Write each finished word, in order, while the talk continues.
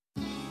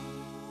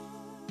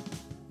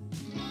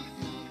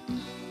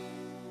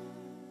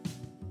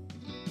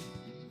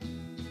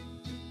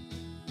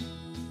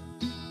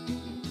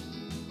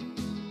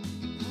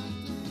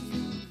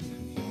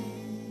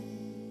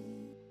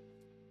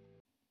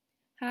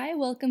Hi,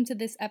 welcome to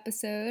this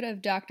episode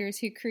of Doctors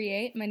Who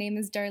Create. My name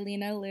is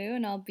Darlena Liu,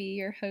 and I'll be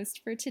your host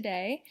for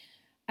today.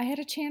 I had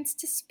a chance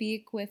to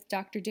speak with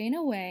Dr.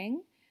 Dana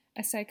Wang,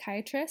 a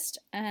psychiatrist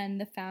and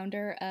the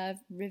founder of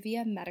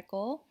Rivia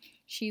Medical.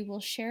 She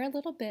will share a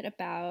little bit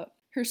about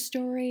her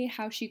story,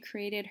 how she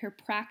created her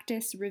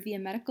practice,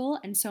 Rivia Medical,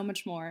 and so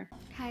much more.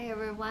 Hi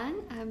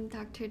everyone, I'm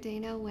Dr.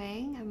 Dana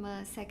Wang. I'm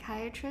a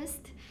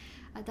psychiatrist,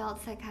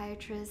 adult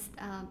psychiatrist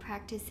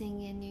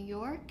practicing in New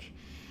York.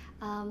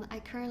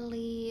 I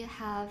currently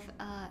have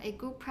a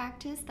group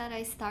practice that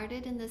I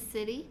started in the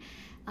city,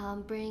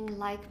 bring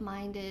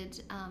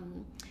like-minded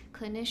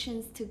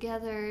clinicians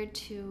together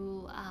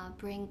to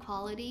bring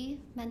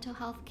quality mental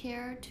health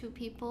care to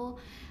people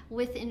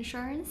with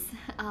insurance.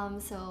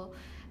 So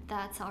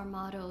that's our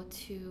motto,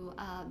 to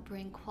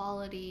bring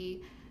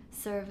quality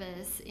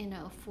service in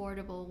an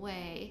affordable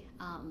way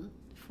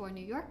for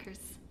New Yorkers.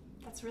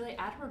 That's really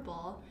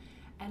admirable.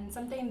 And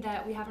something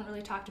that we haven't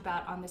really talked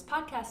about on this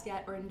podcast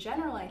yet, or in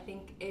general, I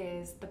think,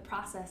 is the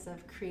process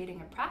of creating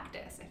a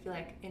practice. I feel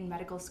like in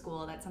medical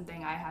school, that's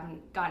something I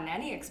haven't gotten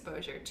any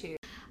exposure to.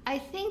 I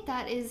think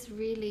that is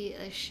really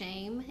a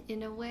shame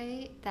in a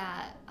way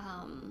that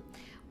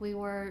we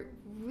were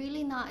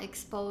really not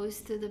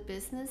exposed to the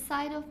business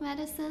side of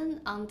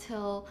medicine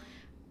until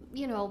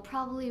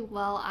probably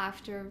well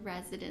after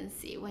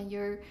residency, when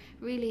you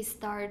really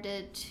start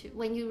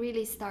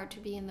to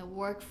be in the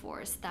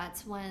workforce.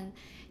 That's when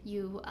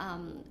you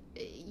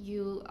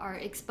are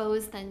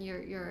exposed and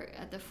you're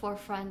at the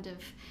forefront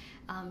of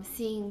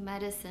seeing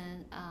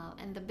medicine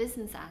and the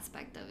business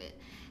aspect of it.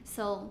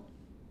 So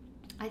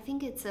I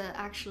think it's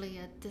actually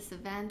a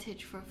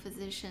disadvantage for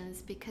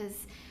physicians,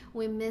 because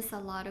we miss a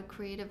lot of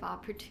creative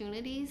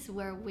opportunities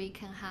where we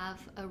can have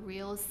a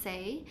real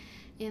say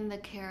in the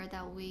care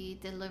that we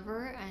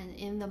deliver and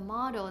in the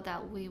model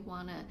that we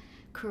want to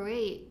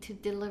create to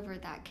deliver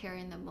that care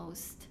in the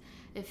most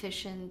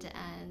efficient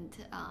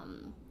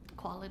and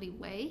quality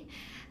way.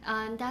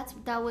 And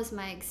that was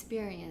my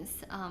experience.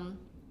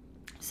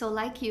 So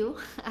like you,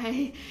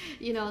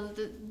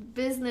 the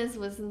business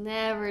was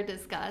never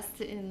discussed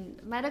in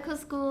medical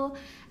school,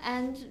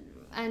 and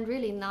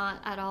really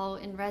not at all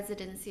in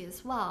residency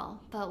as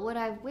well. But what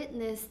I've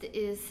witnessed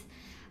is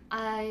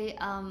I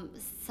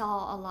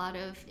saw a lot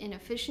of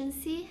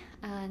inefficiency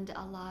and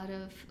a lot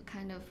of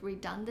kind of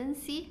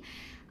redundancy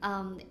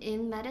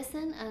in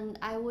medicine, and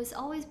I was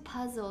always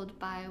puzzled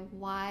by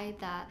why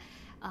that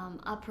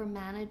upper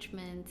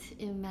management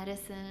in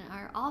medicine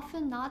are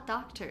often not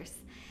doctors.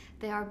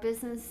 They are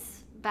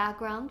business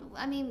background.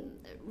 I mean,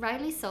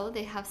 rightly so,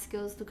 they have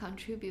skills to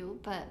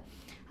contribute, but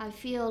I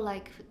feel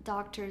like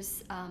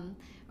doctors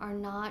are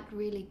not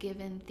really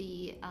given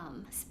the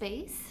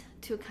space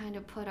to kind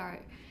of put our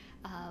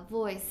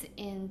voice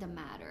in the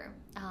matter.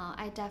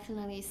 I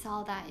definitely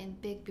saw that in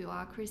big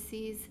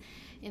bureaucracies,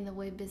 in the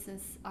way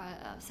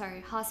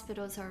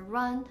hospitals are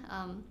run,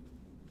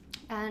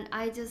 and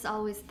I just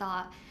always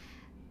thought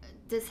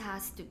there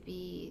has to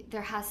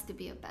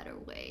be a better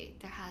way.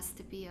 There has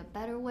to be a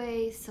better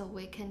way so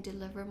we can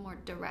deliver more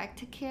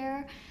direct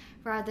care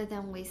rather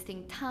than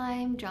wasting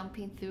time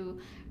jumping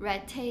through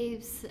red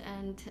tapes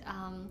and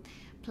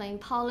playing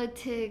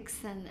politics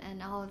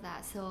and all of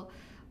that. So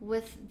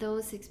with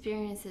those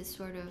experiences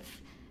sort of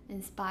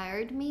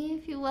inspired me,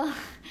 if you will,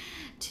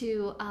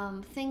 to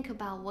think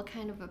about what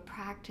kind of a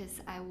practice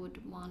I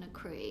would want to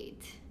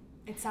create.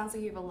 It sounds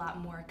like you have a lot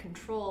more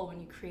control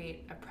when you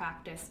create a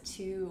practice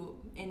to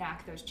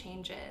enact those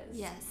changes.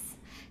 Yes.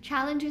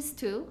 Challenges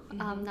too,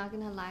 I'm not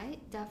gonna lie.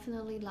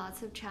 Definitely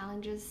lots of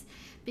challenges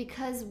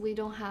because we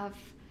don't have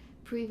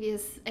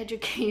previous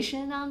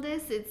education on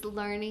this. It's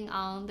learning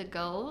on the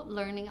go,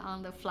 learning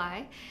on the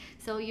fly.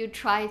 So you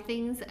try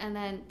things and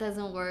then it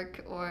doesn't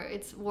work, or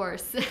it's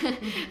worse.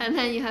 And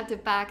then you have to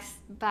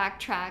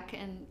backtrack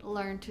and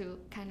learn to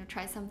kind of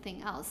try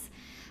something else.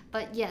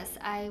 But yes,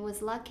 I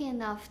was lucky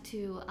enough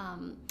to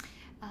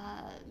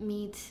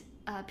meet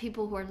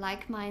people who are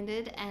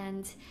like-minded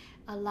and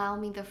allow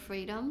me the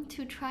freedom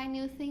to try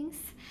new things.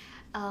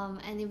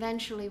 And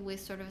eventually we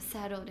sort of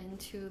settled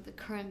into the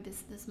current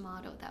business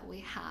model that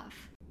we have.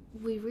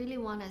 We really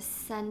want to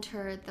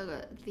center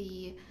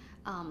the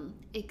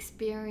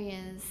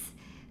experience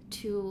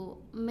to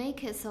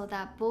make it so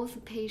that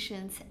both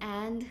patients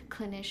and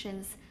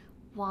clinicians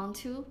want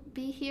to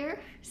be here.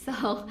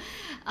 So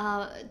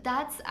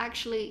that's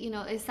actually,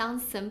 it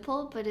sounds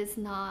simple, but it's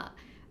not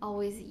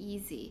always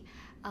easy.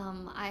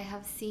 I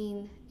have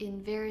seen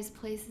in various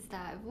places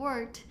that I've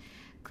worked,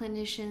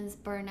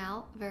 clinicians burn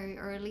out very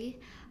early.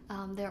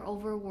 They're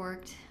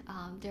overworked,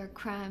 they're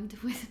crammed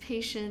with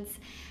patients,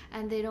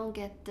 and they don't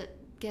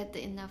get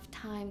the enough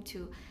time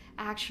to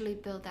actually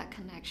build that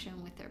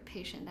connection with their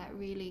patient. That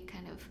really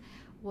kind of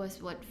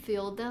was what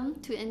fueled them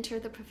to enter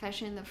the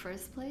profession in the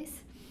first place.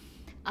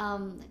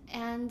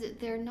 And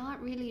they're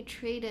not really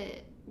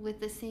treated with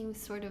the same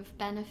sort of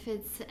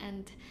benefits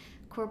and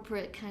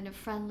corporate kind of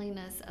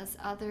friendliness as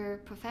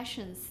other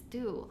professions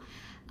do.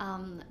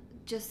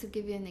 Just to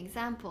give you an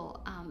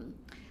example,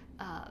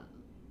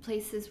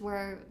 places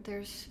where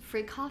there's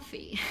free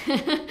coffee.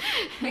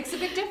 Makes a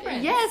big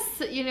difference. Yes,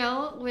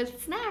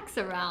 with snacks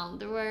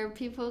around where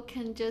people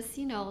can just,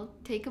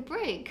 take a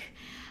break.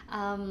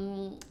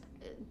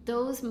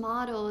 Those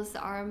models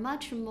are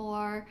much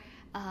more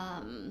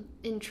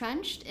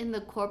entrenched in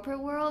the corporate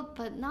world,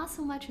 but not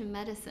so much in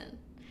medicine.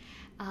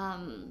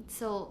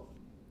 So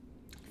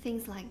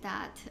things like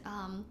that.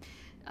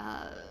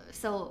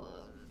 So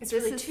it's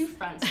really two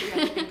fronts we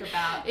have to think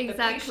about.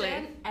 Exactly. The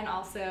patient and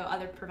also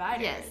other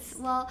providers. Yes.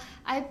 Well,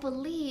 I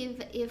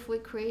believe if we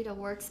create a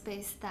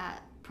workspace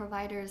that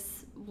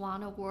providers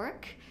want to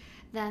work,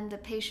 then the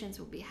patients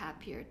will be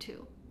happier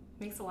too.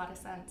 Makes a lot of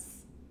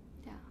sense.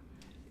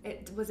 Yeah.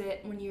 Was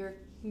it when you're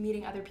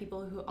meeting other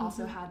people who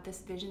also had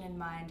this vision in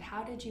mind,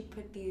 how did you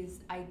put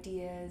these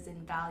ideas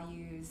and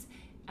values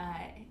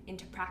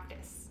into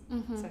practice,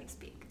 so to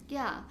speak?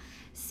 Yeah.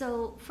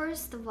 So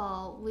first of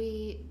all,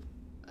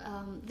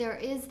 there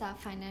is that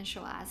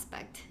financial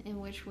aspect in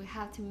which we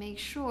have to make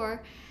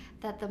sure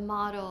that the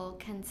model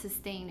can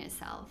sustain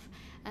itself.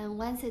 And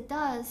once it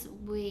does,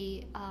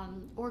 we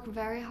work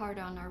very hard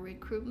on our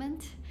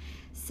recruitment.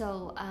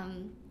 So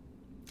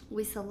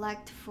we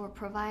select for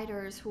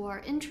providers who are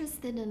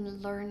interested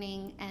in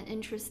learning and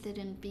interested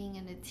in being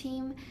in a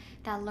team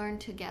that learn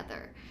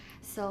together.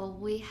 So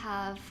we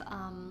have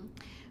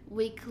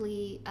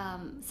weekly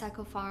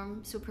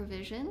psychopharm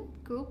supervision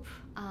group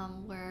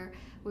where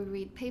we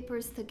read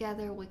papers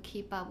together, we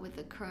keep up with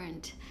the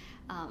current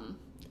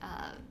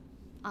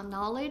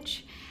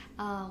knowledge.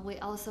 We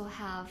also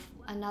have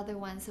another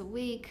once a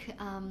week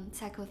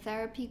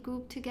psychotherapy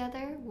group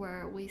together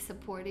where we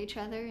support each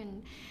other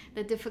in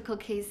the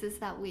difficult cases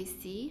that we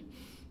see.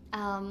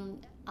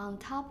 On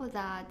top of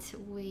that,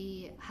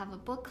 we have a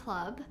book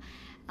club.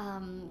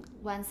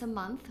 Once a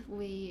month,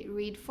 we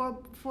read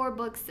four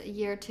books a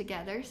year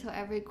together. So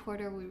every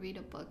quarter we read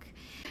a book.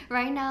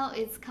 Right now,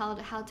 it's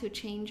called How to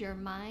Change Your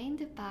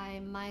Mind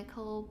by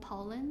Michael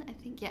Pollan, I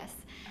think. Yes.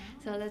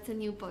 So that's a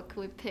new book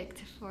we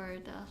picked for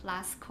the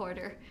last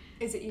quarter.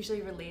 Is it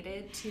usually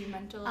related to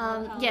mental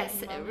health?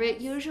 Yes,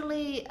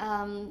 usually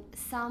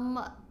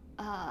some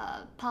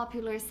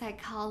popular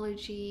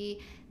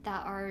psychology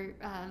that are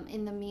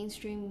in the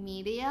mainstream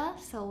media.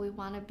 So we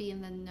want to be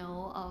in the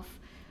know of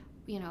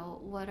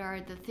what are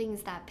the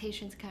things that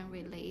patients can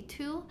relate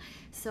to.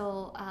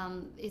 So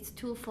it's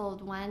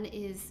twofold. One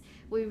is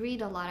we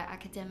read a lot of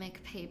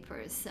academic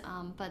papers,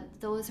 but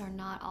those are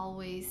not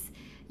always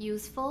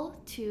useful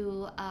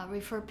to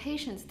refer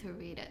patients to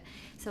read it.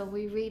 So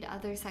we read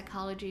other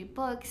psychology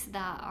books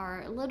that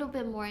are a little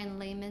bit more in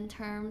layman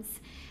terms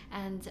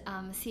and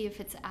see if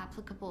it's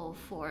applicable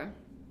for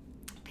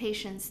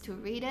patients to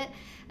read it,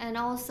 and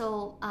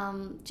also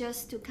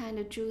just to kind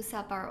of juice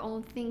up our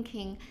own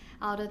thinking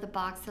out of the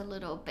box a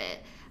little bit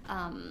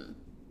and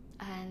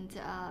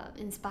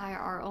inspire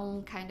our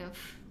own kind of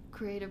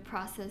creative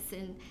process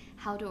in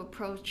how to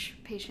approach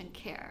patient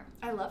care.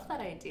 I love that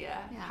idea.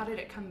 Yeah. How did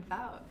it come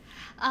about?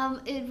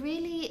 It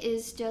really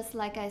is just,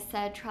 like I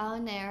said, trial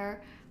and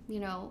error.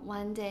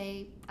 One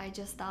day I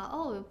just thought,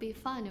 it would be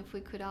fun if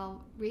we could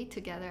all read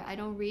together. I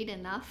don't read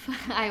enough.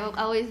 I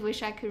always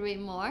wish I could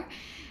read more.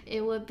 It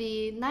would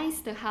be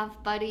nice to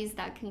have buddies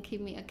that can keep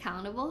me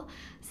accountable.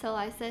 So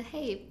I said,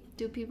 hey,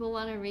 do people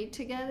want to read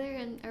together?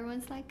 And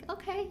everyone's like,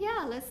 okay,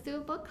 yeah, let's do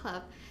a book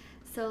club.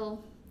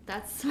 So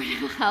that's sort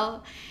of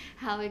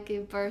how it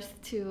gave birth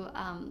to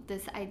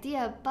this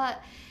idea.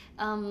 But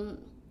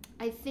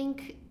I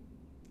think,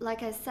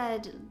 like I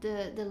said,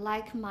 the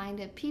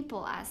like-minded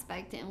people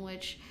aspect in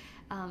which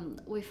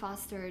we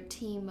foster a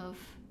team of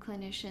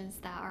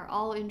clinicians that are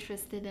all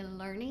interested in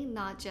learning,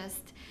 not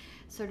just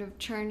sort of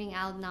churning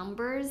out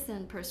numbers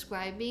and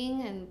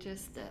prescribing and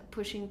just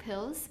pushing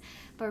pills,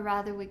 but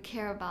rather we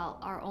care about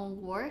our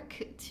own work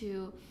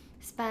to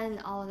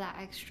spend all that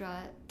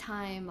extra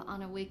time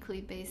on a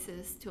weekly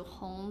basis to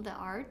hone the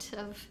art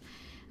of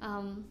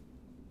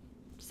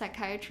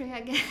psychiatry,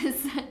 I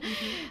guess.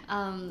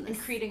 And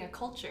creating a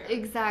culture.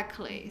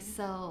 Exactly.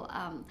 So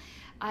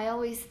I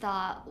always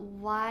thought,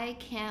 why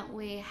can't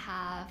we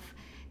have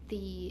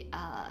the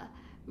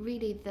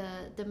really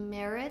the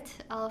merit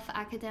of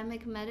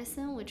academic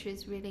medicine, which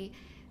is really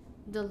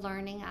the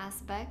learning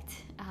aspect,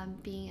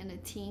 being in a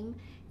team,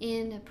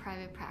 in a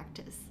private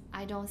practice?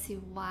 I don't see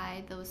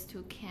why those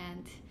two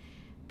can't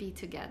be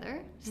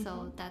together.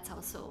 So that's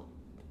also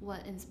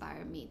what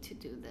inspired me to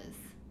do this.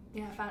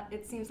 Yeah,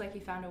 it seems like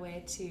you found a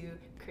way to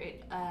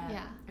create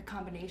a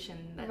combination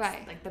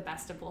that's like the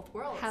best of both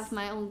worlds. Have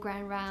my own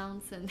grand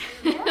rounds and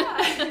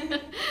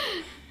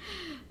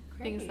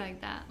things like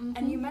that.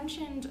 And you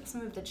mentioned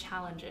some of the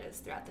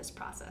challenges throughout this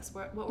process.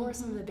 What were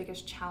some of the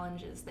biggest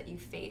challenges that you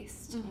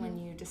faced when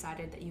you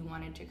decided that you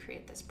wanted to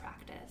create this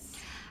practice?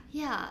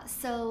 Yeah,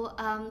 so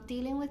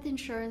dealing with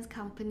insurance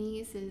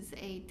companies is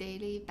a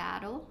daily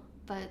battle,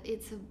 but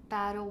it's a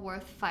battle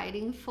worth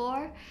fighting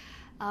for.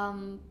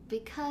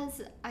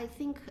 Because I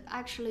think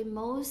actually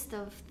most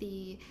of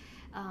the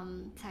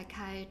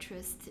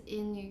psychiatrists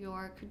in New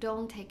York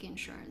don't take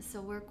insurance,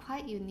 so we're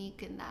quite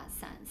unique in that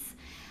sense.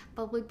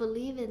 But we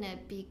believe in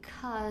it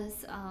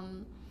because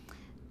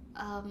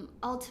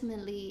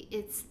ultimately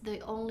it's the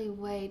only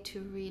way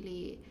to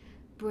really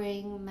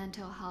bring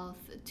mental health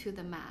to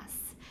the mass.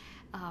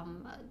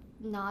 Um,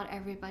 Not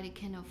everybody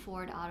can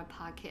afford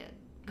out-of-pocket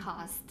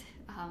cost,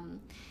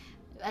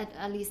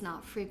 at least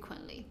not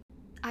frequently.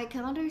 I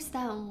can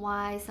understand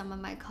why some of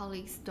my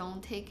colleagues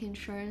don't take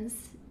insurance,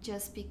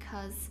 just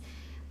because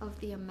of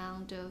the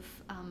amount of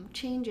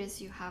changes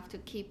you have to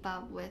keep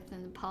up with,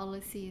 and the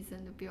policies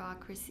and the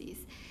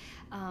bureaucracies.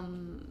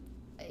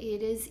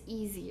 It is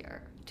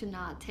easier to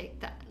not take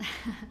that.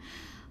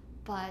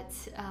 But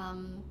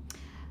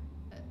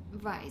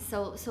right,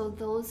 so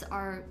those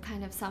are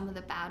kind of some of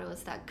the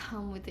battles that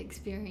come with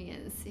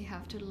experience. You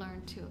have to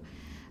learn to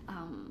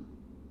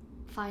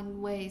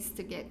find ways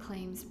to get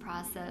claims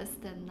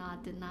processed and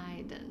not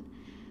denied, and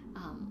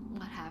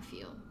what have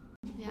you.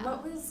 Yeah.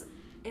 What was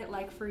it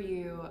like for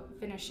you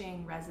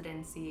finishing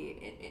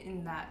residency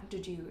in that?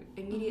 Did you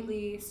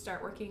immediately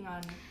start working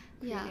on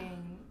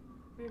creating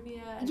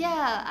Rivia?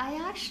 Yeah, I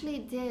actually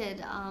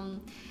did.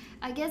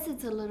 I guess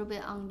it's a little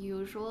bit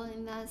unusual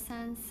in that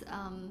sense.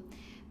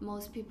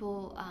 Most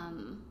people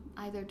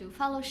either do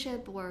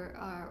fellowship or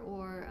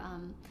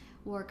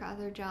work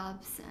other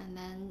jobs and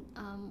then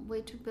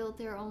wait to build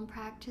their own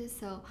practice.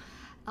 So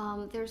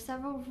there are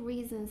several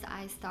reasons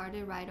I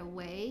started right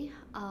away.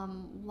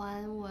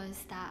 One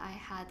was that I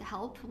had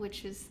help,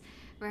 which is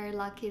very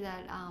lucky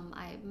that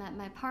I met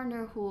my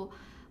partner who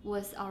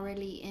was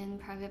already in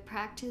private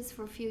practice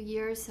for a few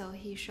years, so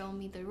he showed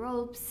me the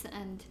ropes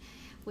and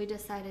we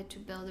decided to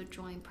build a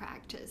joint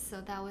practice. So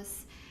that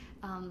was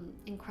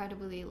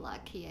incredibly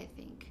lucky, I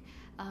think.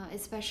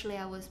 Especially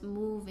I was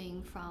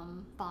moving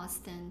from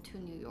Boston to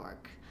New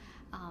York.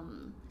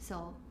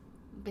 So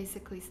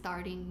basically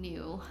starting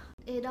new.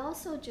 It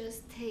also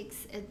just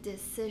takes a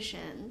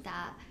decision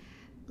that,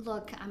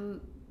 look,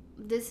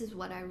 this is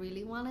what I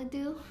really want to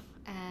do,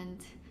 and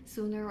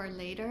sooner or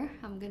later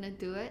I'm gonna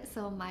do it,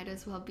 so might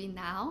as well be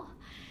now,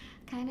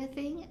 kind of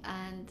thing.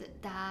 And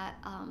that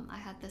I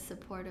had the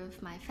support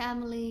of my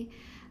family,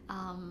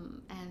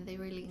 and they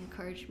really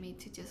encouraged me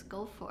to just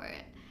go for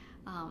it.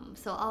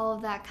 So all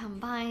of that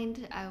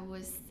combined, I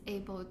was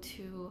able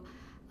to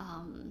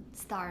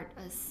start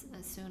as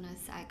soon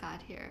as I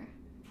got here.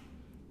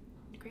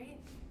 Great.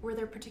 Were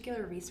there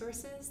particular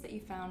resources that you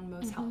found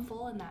most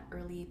helpful in that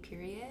early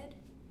period?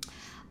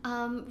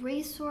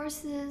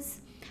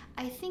 Resources,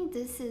 I think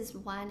this is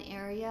one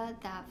area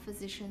that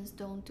physicians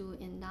don't do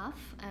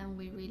enough and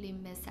we really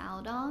miss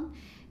out on,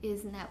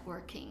 is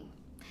networking.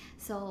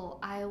 So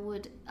I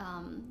would,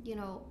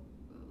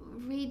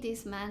 read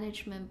these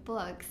management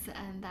books,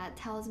 and that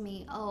tells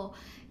me, oh,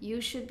 you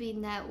should be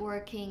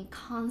networking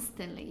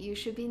constantly. You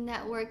should be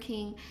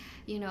networking,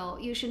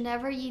 you should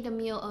never eat a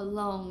meal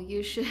alone.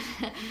 You should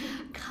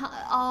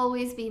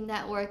always be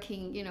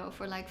networking,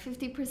 for like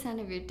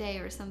 50% of your day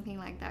or something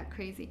like that,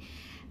 crazy.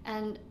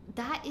 And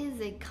that is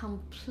a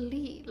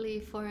completely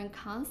foreign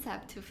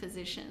concept to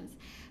physicians,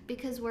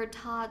 because we're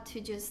taught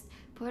to just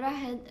put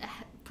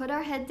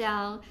our head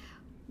down,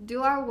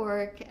 do our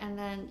work, and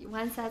then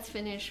once that's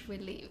finished, we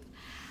leave.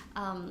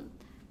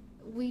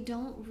 We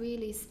don't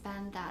really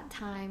spend that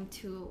time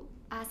to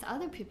ask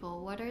other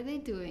people, what are they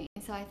doing?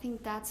 So I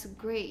think that's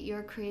great.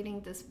 You're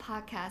creating this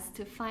podcast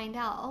to find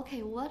out,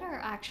 okay, what are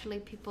actually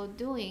people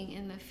doing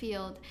in the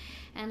field,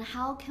 and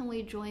how can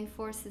we join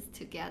forces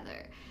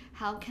together?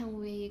 How can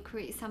we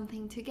create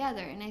something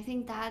together? And I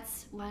think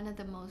that's one of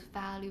the most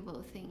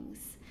valuable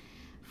things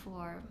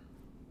for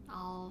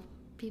all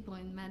people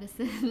in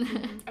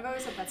medicine. I've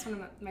always said that's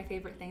one of my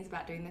favorite things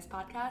about doing this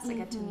podcast. I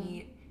get to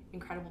meet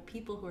incredible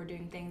people who are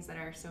doing things that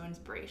are so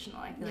inspirational.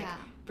 I feel like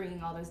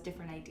bringing all those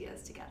different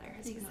ideas together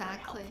has been really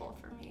helpful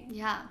for me.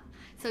 Yeah.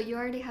 So you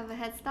already have a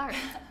head start.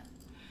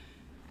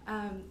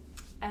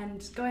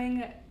 And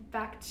going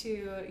back to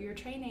your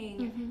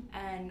training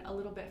and a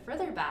little bit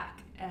further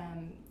back,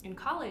 in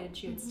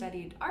college you had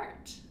studied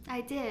art.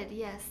 I did,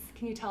 yes.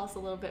 Can you tell us a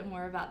little bit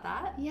more about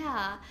that?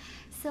 Yeah.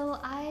 So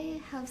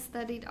I have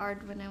studied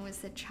art when I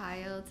was a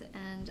child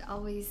and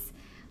always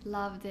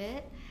loved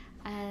it.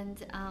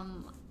 And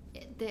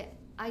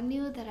I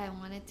knew that I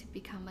wanted to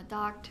become a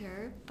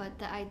doctor, but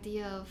the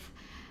idea of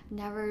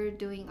never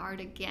doing art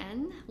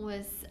again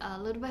was a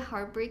little bit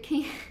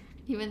heartbreaking,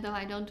 even though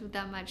I don't do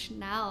that much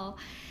now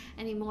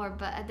anymore.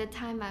 But at the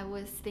time I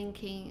was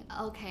thinking,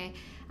 okay,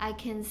 I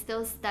can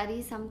still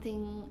study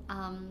something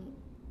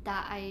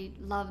that I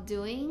love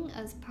doing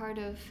as part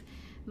of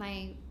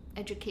my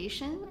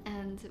education,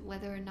 and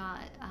whether or not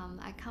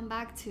I come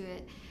back to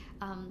it,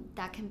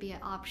 that can be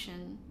an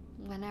option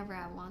whenever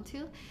I want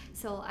to.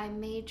 So I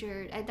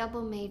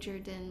double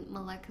majored in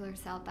molecular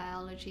cell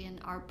biology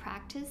and art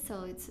practice,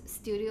 so it's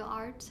studio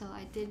art. So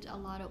I did a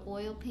lot of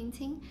oil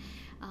painting.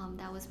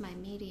 That was my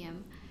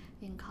medium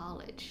in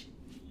college.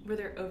 Were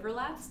there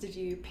overlaps? Did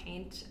you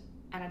paint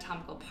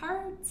anatomical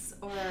parts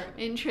or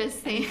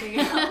interesting anything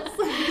else?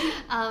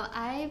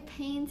 I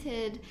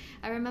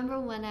remember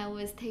when I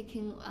was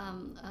taking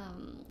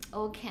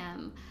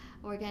OChem,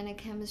 organic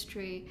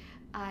chemistry,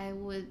 I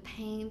would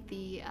paint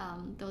the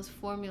those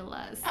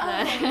formulas,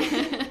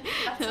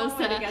 That's those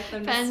one way to get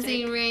them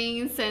fancy to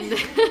rings, and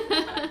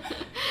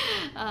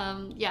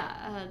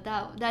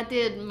that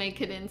did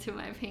make it into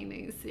my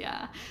paintings.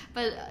 Yeah,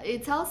 but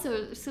it's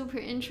also super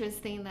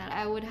interesting that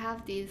I would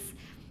have these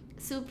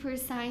super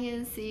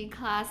sciencey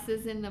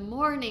classes in the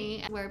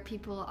morning where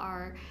people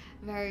are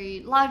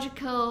very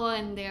logical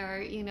and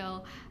they're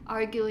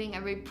arguing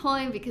every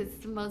point because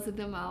most of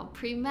them are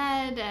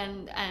pre-med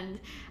and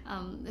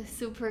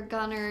super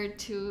gunner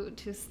to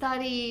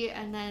study.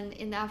 And then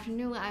in the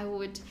afternoon I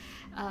would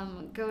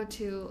go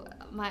to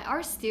my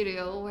art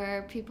studio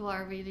where people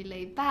are really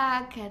laid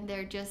back and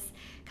they're just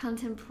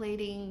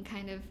contemplating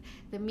kind of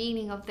the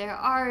meaning of their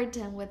art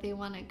and what they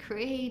want to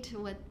create,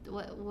 what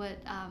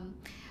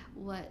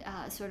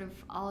sort of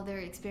all their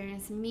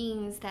experience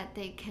means that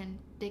they can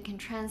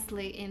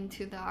translate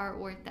into the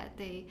artwork that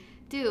they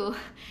do.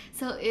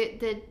 So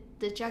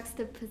the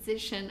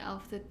juxtaposition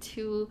of the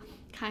two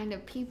kind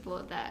of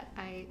people that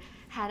I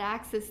had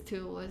access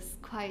to was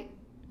quite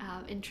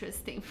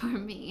interesting for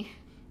me.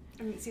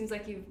 I mean, it seems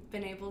like you've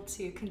been able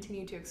to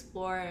continue to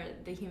explore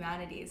the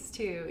humanities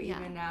too,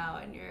 even now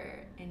in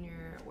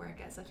your work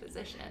as a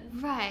physician.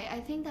 Right. I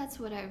think that's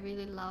what I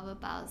really love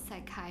about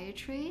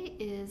psychiatry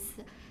is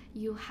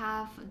you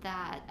have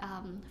that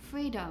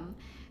freedom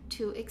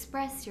to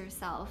express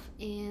yourself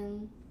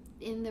in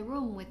the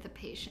room with the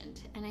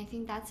patient, and I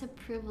think that's a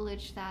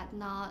privilege that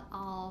not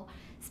all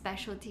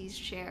specialties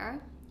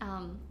share.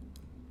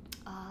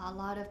 A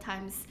lot of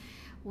times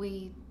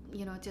we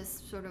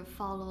just sort of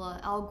follow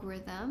an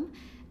algorithm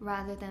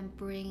rather than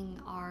bring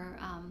our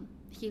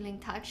healing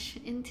touch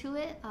into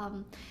it.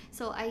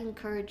 So I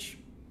encourage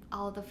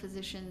all the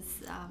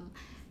physicians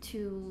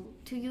to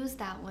use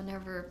that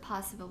whenever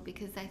possible,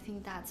 because I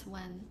think that's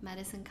when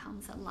medicine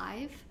comes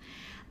alive.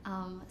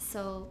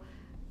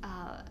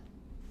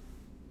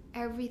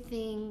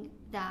 Everything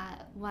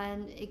that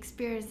one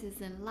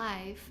experiences in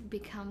life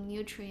become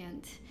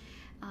nutrient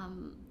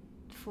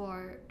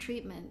for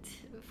treatment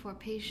for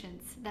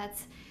patients.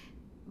 That's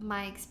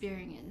my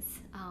experience.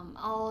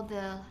 All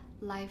the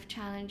life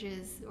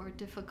challenges or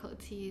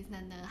difficulties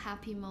and the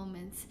happy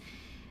moments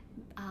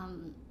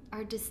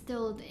are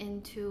distilled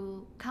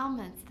into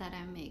comments that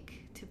I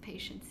make to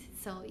patients.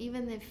 So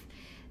even if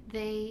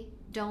they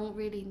don't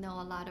really know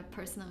a lot of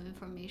personal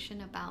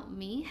information about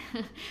me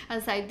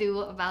as I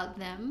do about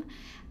them,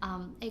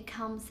 it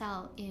comes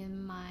out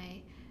in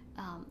my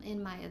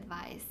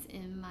advice,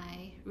 in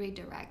my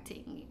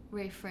redirecting,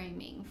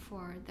 reframing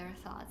for their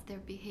thoughts, their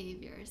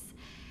behaviors.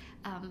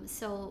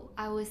 So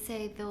I would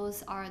say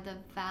those are the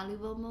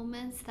valuable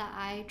moments that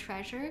I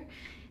treasure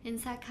in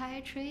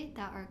psychiatry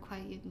that are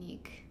quite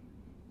unique.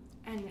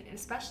 And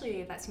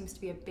especially that seems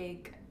to be a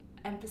big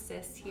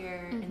emphasis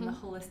here in the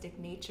holistic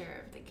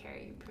nature of the care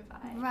you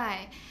provide.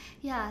 Right.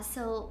 Yeah.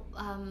 So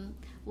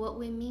what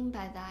we mean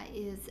by that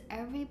is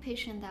every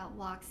patient that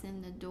walks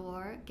in the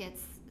door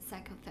gets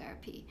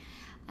psychotherapy,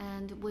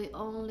 and we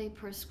only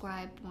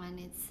prescribe when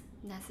it's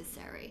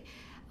necessary.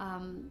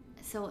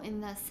 So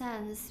in that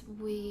sense,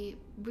 we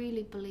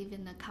really believe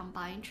in the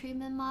combined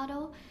treatment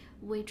model.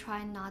 We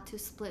try not to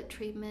split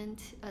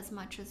treatment as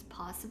much as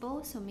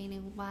possible. So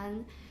meaning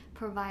one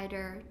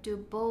provider do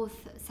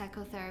both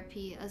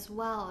psychotherapy as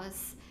well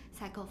as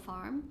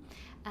psychopharm.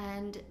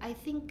 And I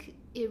think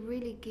it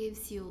really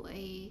gives you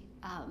a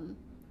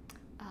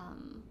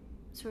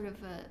sort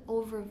of an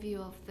overview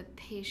of the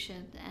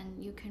patient,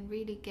 and you can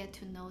really get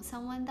to know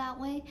someone that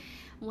way.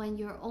 When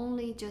you're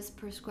only just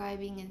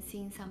prescribing and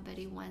seeing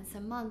somebody once a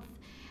month,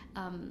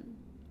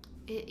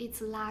 it's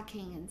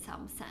lacking in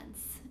some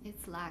sense.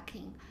 It's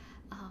lacking.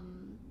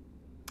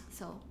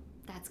 So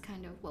that's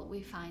kind of what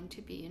we find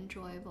to be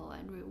enjoyable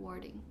and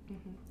rewarding.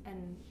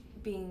 And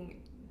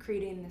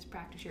creating this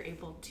practice, you're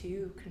able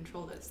to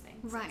control those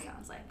things. Right. It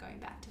sounds like, going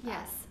back to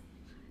that.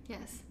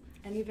 Yes.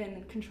 And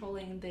even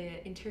controlling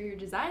the interior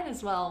design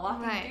as well.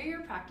 Walking through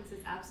your practice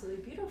is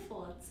absolutely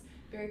beautiful. It's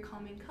very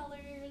calming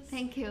colors.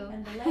 Thank you.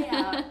 And the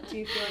layout. Do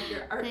you feel like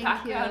your art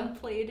background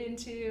played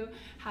into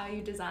how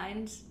you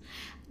designed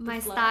my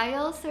flow?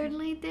 Style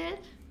certainly did.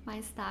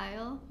 My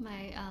style,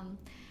 my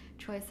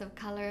choice of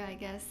color, I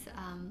guess.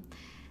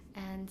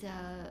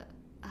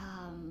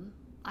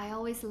 I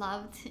always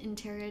loved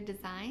interior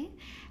design,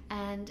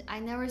 and I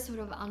never sort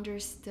of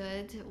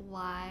understood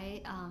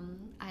why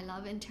I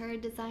love interior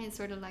design. It's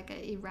sort of like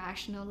an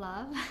irrational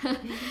love.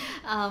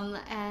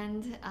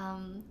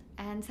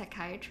 And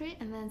psychiatry.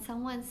 And then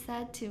someone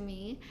said to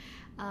me,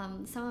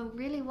 someone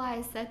really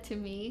wise said to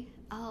me,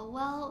 oh,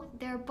 well,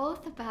 they're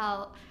both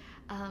about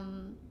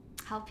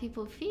how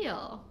people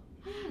feel.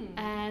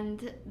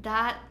 And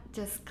that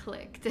just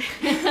clicked.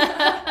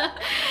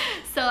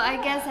 So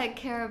I guess I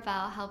care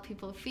about how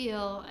people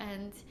feel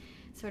and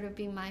sort of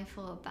be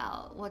mindful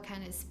about what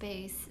kind of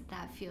space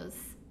that feels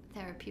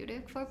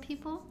therapeutic for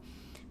people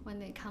when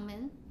they come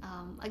in.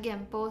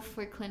 Again, both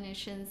for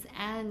clinicians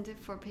and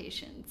for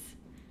patients.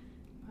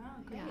 Wow,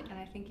 great. Yeah. And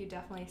I think you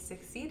definitely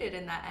succeeded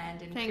in that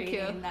end in Thank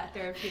creating you. that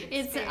therapeutic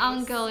It's space. an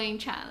ongoing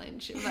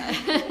challenge.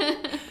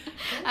 But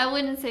I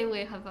wouldn't say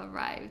we have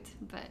arrived,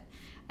 but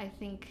I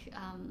think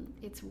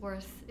it's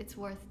worth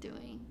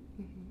doing.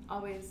 Mm-hmm.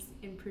 Always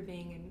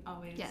improving and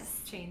always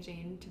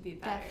changing to be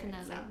better. Definitely.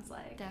 It sounds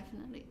like.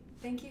 Definitely.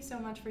 Thank you so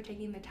much for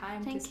taking the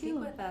time to speak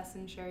with us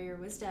and share your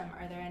wisdom.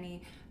 Are there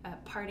any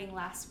parting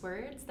last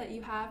words that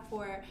you have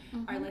for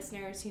our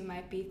listeners who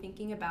might be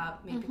thinking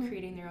about maybe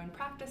creating their own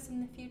practice in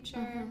the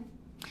future?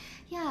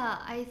 Yeah,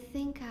 I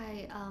think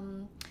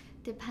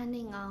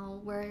depending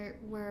on where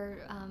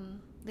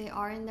they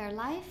are in their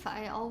life,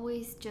 I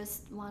always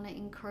just want to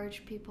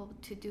encourage people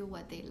to do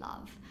what they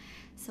love.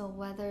 So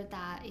whether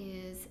that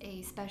is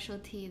a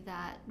specialty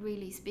that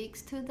really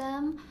speaks to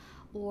them,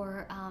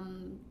 or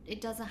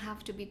it doesn't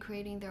have to be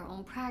creating their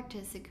own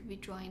practice. It could be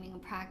joining a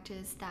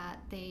practice that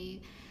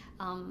they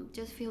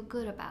just feel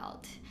good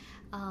about,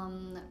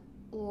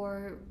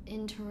 or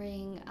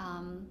entering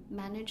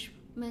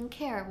management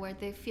care where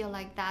they feel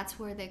like that's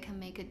where they can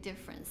make a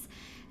difference.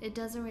 It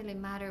doesn't really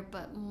matter,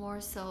 but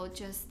more so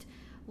just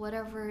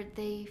whatever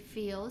they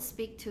feel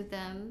speak to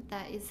them,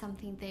 that is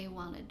something they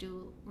want to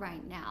do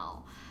right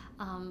now.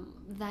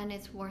 Then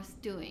it's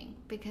worth doing,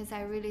 because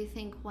I really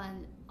think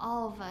when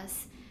all of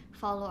us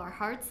follow our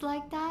hearts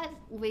like that,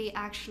 we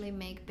actually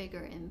make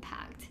bigger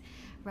impact,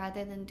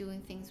 rather than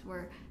doing things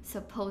we're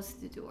supposed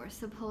to do or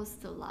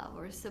supposed to love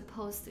or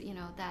supposed to,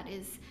 that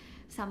is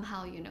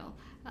somehow,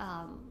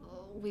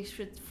 we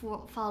should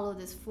follow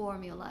this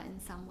formula in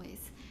some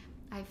ways.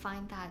 I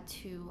find that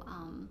to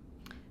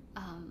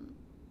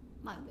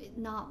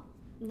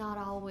not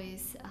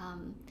always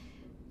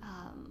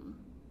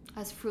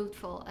as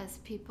fruitful as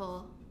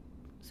people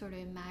sort of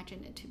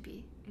imagine it to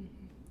be.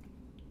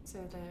 So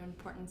the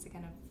importance of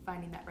kind of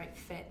finding that right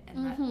fit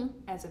and that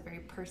as a very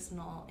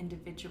personal,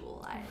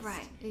 individualized.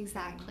 Right,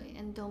 exactly.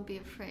 And don't be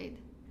afraid.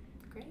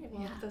 Great.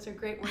 Well, those are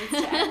great words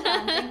to end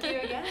on. Thank you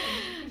again.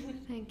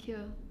 Thank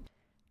you.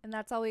 And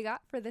that's all we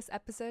got for this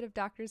episode of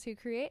Doctors Who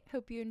Create.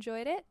 Hope you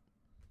enjoyed it.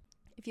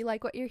 If you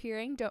like what you're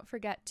hearing, don't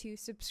forget to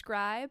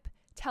subscribe,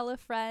 tell a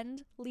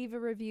friend, leave a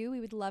review. We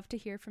would love to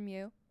hear from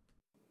you.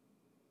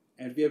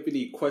 And if you have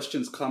any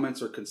questions,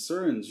 comments, or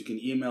concerns, you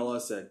can email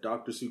us at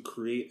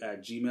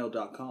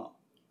doctorswhocreate@gmail.com.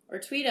 Or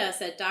tweet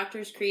us at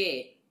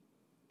doctorscreate.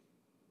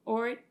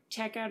 Or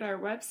check out our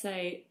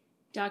website,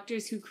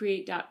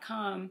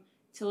 doctorswhocreate.com,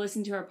 to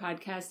listen to our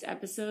podcast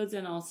episodes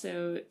and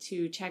also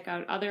to check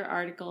out other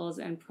articles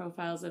and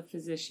profiles of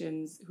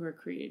physicians who are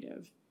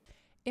creative.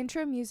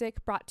 Intro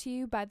music brought to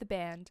you by the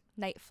band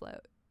Night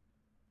Float.